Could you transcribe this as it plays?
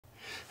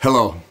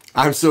Hello.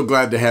 I'm so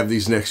glad to have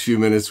these next few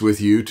minutes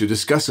with you to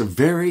discuss a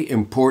very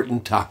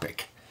important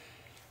topic,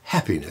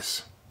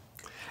 happiness.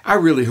 I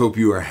really hope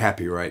you are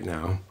happy right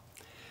now.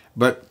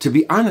 But to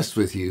be honest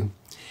with you,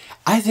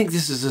 I think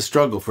this is a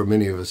struggle for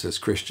many of us as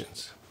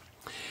Christians.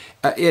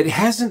 It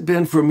hasn't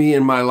been for me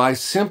in my life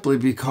simply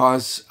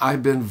because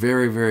I've been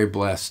very, very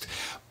blessed.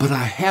 But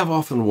I have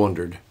often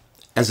wondered,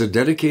 as a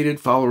dedicated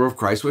follower of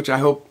Christ, which I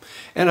hope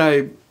and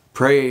I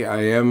pray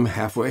I am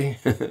halfway,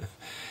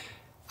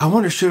 I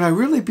wonder, should I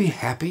really be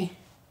happy?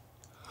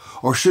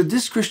 Or should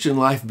this Christian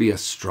life be a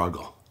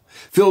struggle,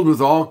 filled with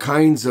all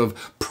kinds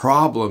of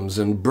problems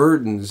and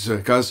burdens?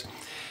 Because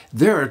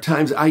there are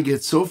times I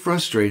get so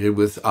frustrated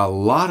with a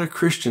lot of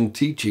Christian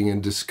teaching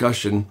and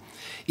discussion,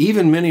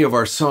 even many of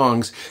our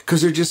songs,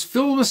 because they're just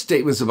filled with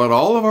statements about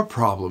all of our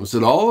problems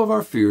and all of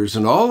our fears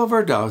and all of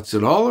our doubts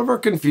and all of our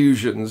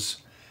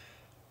confusions.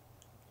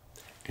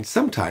 And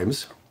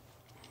sometimes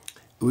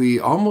we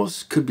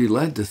almost could be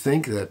led to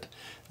think that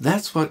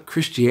that's what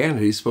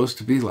Christianity is supposed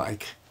to be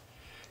like.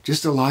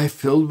 Just a life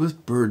filled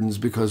with burdens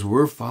because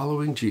we're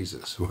following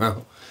Jesus.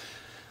 Well,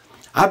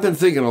 I've been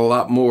thinking a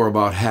lot more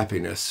about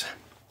happiness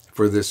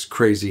for this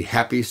crazy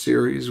happy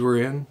series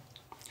we're in.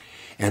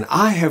 And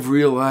I have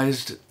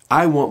realized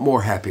I want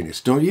more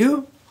happiness. Don't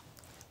you?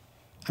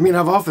 I mean,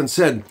 I've often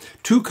said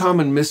two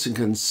common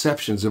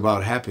misconceptions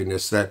about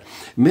happiness that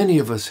many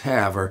of us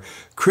have are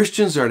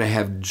Christians are to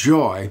have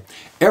joy.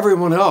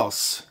 Everyone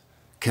else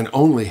can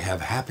only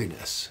have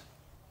happiness.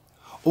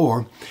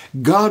 Or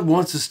God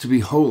wants us to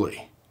be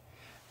holy,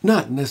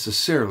 not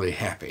necessarily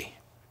happy.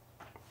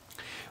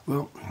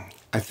 Well,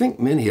 I think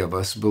many of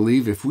us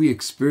believe if we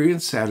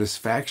experience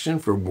satisfaction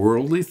from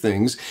worldly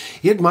things,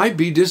 it might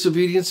be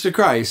disobedience to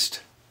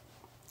Christ.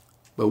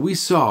 But we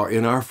saw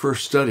in our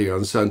first study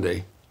on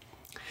Sunday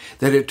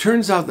that it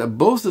turns out that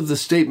both of the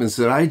statements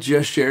that I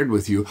just shared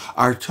with you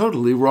are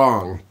totally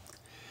wrong.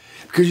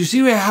 Because you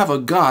see, we have a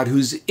God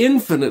who's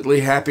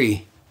infinitely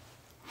happy.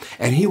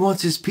 And he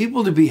wants his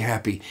people to be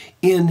happy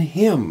in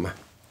him,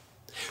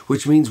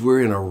 which means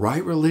we're in a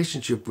right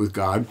relationship with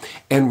God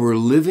and we're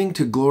living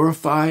to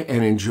glorify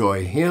and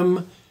enjoy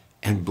him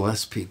and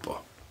bless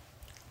people.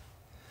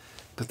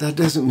 But that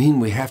doesn't mean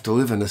we have to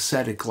live an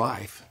ascetic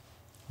life,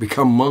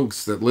 become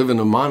monks that live in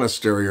a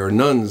monastery or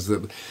nuns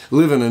that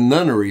live in a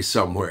nunnery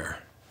somewhere.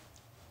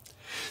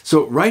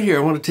 So right here,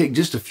 I want to take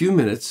just a few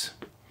minutes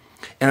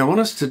and I want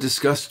us to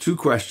discuss two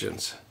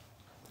questions.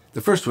 The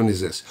first one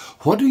is this: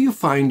 what do you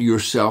find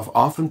yourself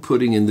often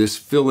putting in this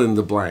fill in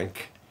the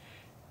blank?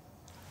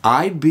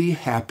 I'd be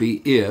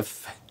happy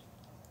if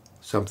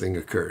something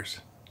occurs.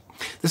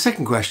 The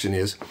second question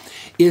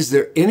is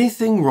there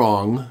anything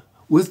wrong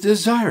with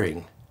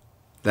desiring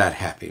that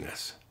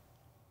happiness?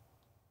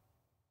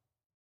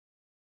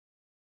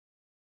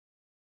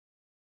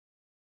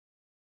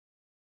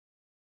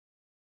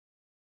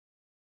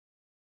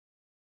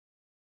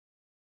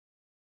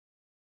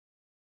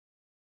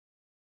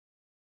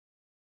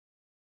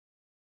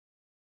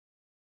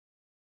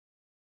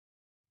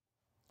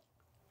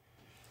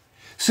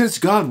 Since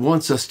God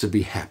wants us to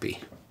be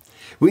happy,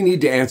 we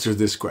need to answer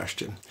this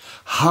question: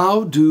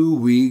 how do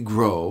we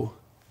grow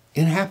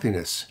in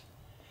happiness?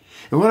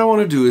 And what I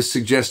want to do is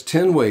suggest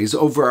 10 ways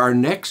over our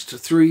next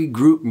 3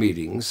 group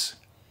meetings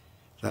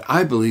that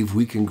I believe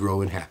we can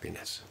grow in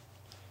happiness.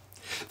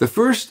 The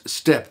first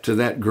step to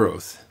that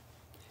growth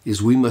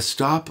is we must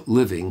stop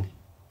living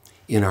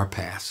in our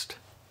past.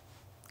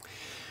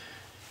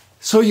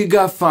 So you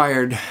got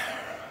fired,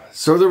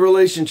 so the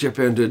relationship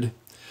ended,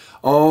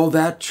 oh,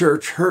 that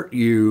church hurt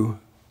you.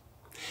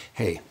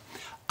 Hey,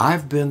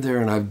 I've been there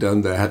and I've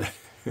done that,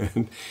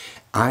 and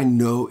I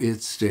know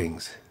it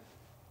stings.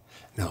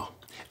 No,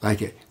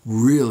 like it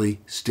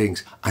really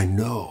stings. I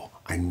know.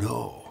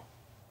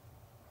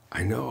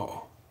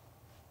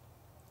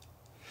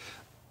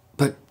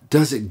 But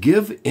does it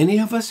give any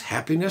of us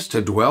happiness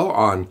to dwell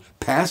on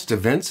past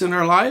events in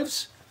our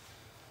lives?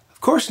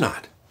 Of course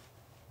not.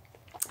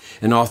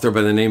 An author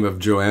by the name of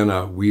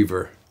Joanna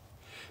Weaver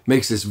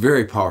makes this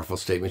very powerful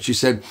statement. She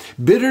said,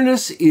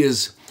 bitterness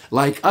is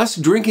like us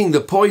drinking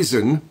the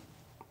poison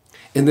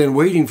and then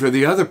waiting for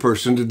the other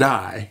person to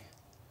die.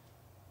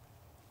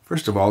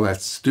 First of all,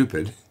 that's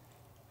stupid.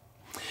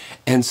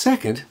 And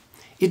second,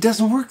 it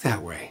doesn't work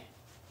that way.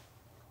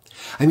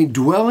 I mean,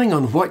 dwelling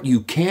on what you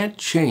can't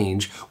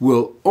change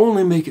will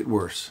only make it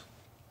worse.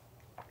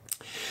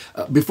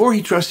 Before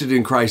he trusted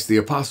in Christ, the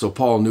Apostle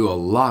Paul knew a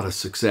lot of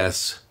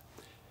success.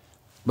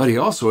 But he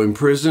also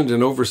imprisoned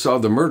and oversaw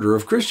the murder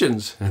of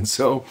Christians. And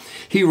so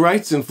he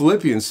writes in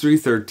Philippians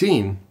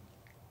 3:13,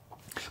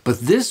 but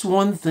this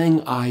one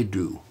thing I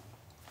do,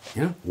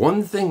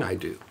 one thing I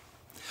do,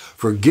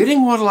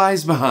 forgetting what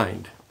lies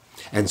behind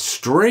and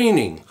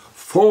straining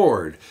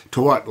forward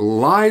to what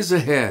lies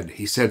ahead,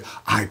 he said,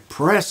 I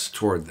press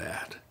toward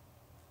that.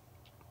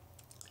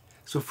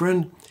 So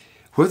friend,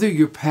 whether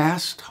your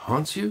past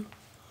haunts you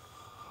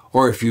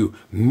or if you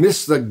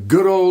miss the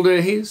good old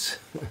days,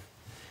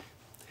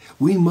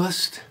 we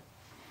must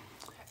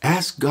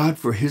Ask God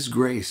for His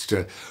grace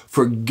to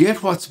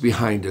forget what's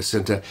behind us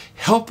and to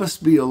help us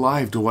be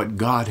alive to what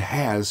God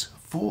has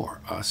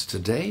for us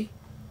today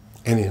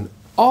and in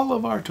all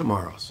of our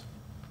tomorrows.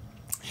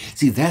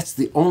 See, that's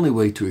the only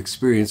way to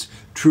experience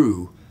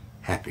true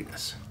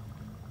happiness.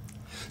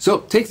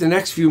 So take the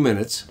next few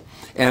minutes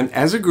and,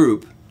 as a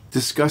group,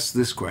 discuss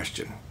this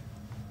question.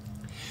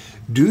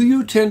 Do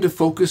you tend to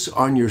focus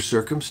on your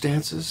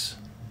circumstances?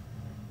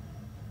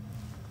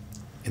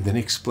 And then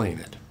explain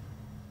it.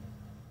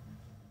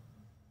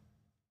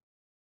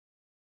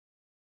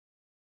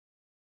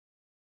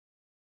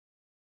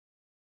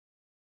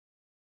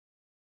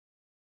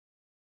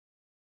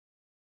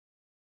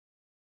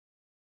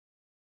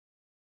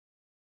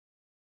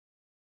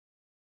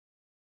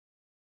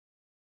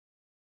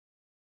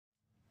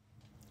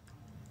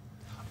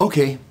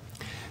 Okay,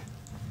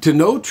 to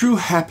know true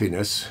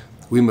happiness,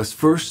 we must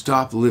first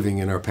stop living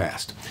in our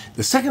past.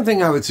 The second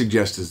thing I would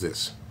suggest is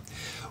this.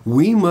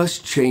 We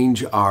must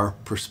change our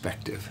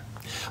perspective.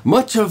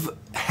 Much of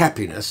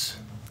happiness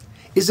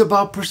is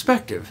about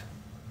perspective.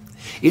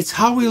 It's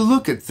how we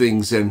look at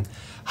things and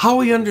how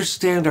we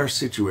understand our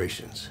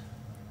situations.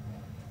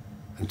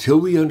 Until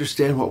we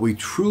understand what we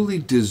truly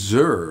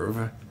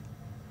deserve,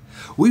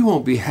 we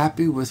won't be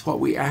happy with what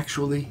we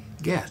actually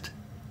get.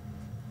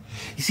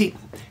 You see,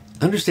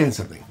 understand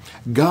something.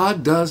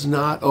 God does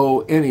not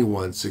owe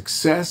anyone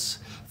success,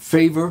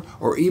 favor,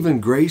 or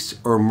even grace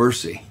or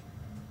mercy.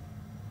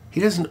 He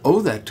doesn't owe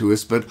that to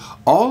us, but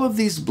all of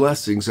these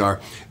blessings are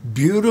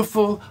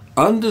beautiful,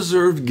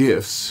 undeserved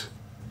gifts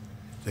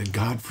that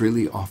God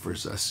freely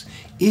offers us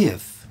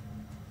if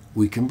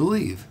we can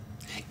believe,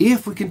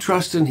 if we can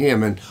trust in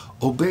Him and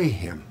obey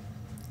Him.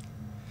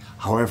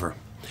 However,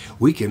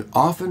 we can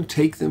often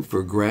take them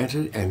for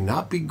granted and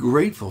not be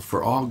grateful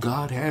for all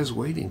God has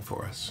waiting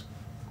for us.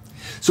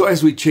 So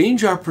as we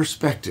change our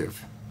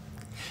perspective,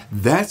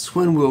 that's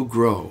when we'll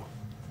grow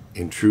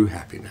in true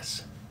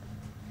happiness.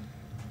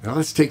 Now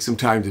let's take some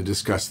time to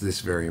discuss this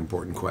very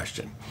important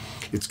question.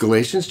 It's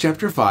Galatians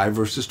chapter 5,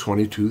 verses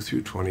 22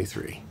 through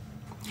 23.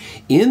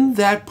 In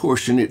that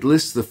portion, it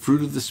lists the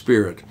fruit of the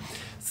Spirit.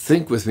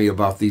 Think with me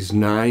about these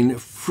 9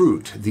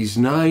 fruit, these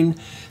 9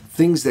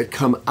 things that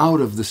come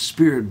out of the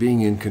Spirit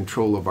being in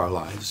control of our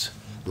lives.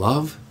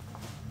 Love,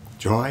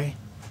 joy,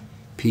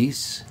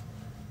 peace,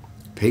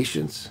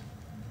 patience,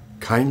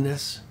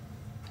 kindness,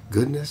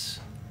 goodness,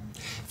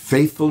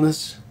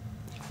 faithfulness,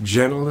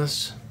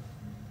 gentleness,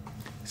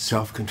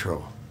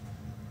 self-control.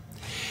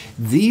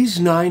 These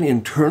 9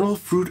 internal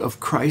fruit of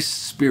Christ's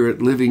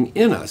Spirit living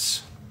in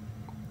us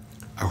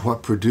are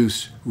what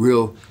produce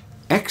real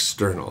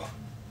external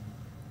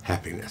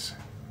happiness.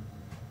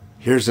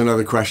 Here's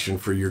another question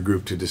for your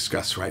group to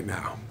discuss right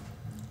now.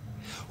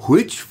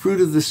 Which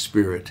fruit of the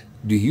Spirit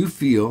do you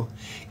feel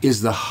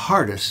is the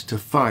hardest to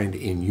find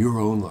in your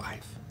own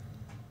life?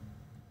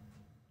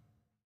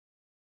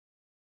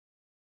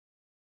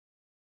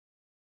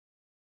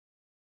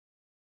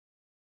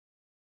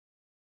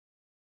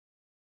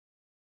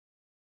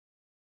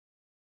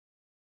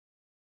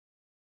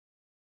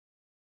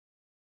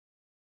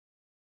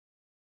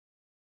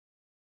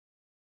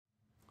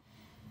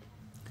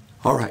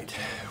 All right,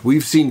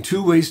 we've seen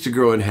 2 ways to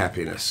grow in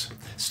happiness.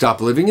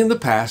 Stop living in the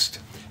past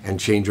and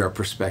change our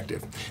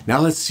perspective. Now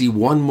let's see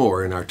one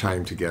more in our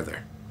time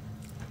together.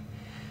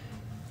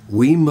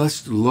 We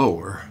must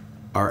lower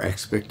our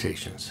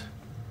expectations.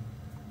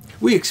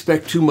 We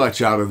expect too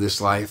much out of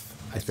this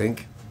life, I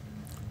think.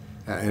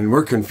 And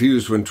we're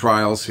confused when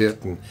trials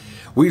hit, and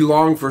we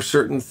long for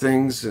certain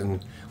things,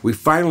 and we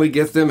finally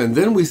get them, and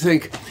then we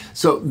think,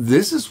 so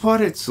this is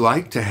what it's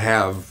like to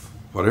have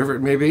whatever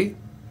it may be?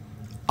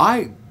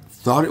 I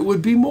thought it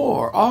would be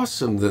more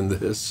awesome than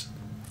this.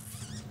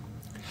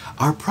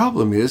 Our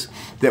problem is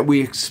that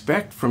we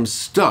expect from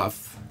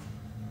stuff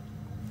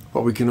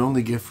what we can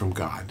only get from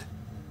God.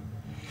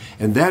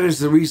 And that is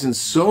the reason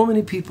so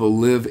many people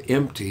live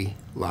empty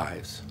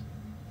lives.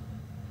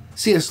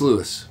 C.S.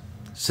 Lewis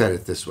said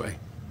it this way: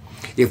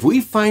 if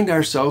we find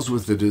ourselves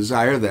with the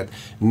desire that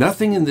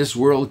nothing in this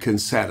world can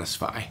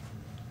satisfy,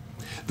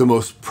 the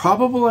most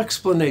probable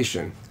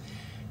explanation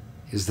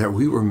is that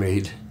we were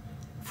made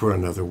for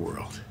another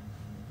world.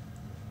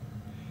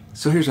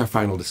 So here's our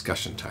final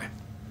discussion time.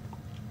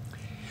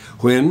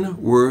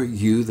 When were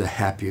you the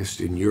happiest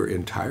in your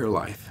entire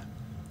life?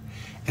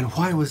 And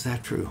why was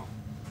that true?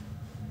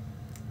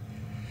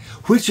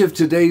 Which of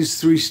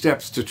today's 3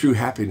 steps to true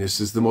happiness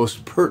is the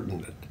most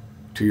pertinent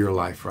to your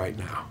life right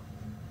now?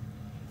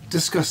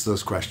 Discuss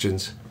those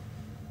questions,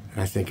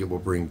 and I think it will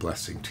bring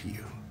blessing to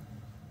you.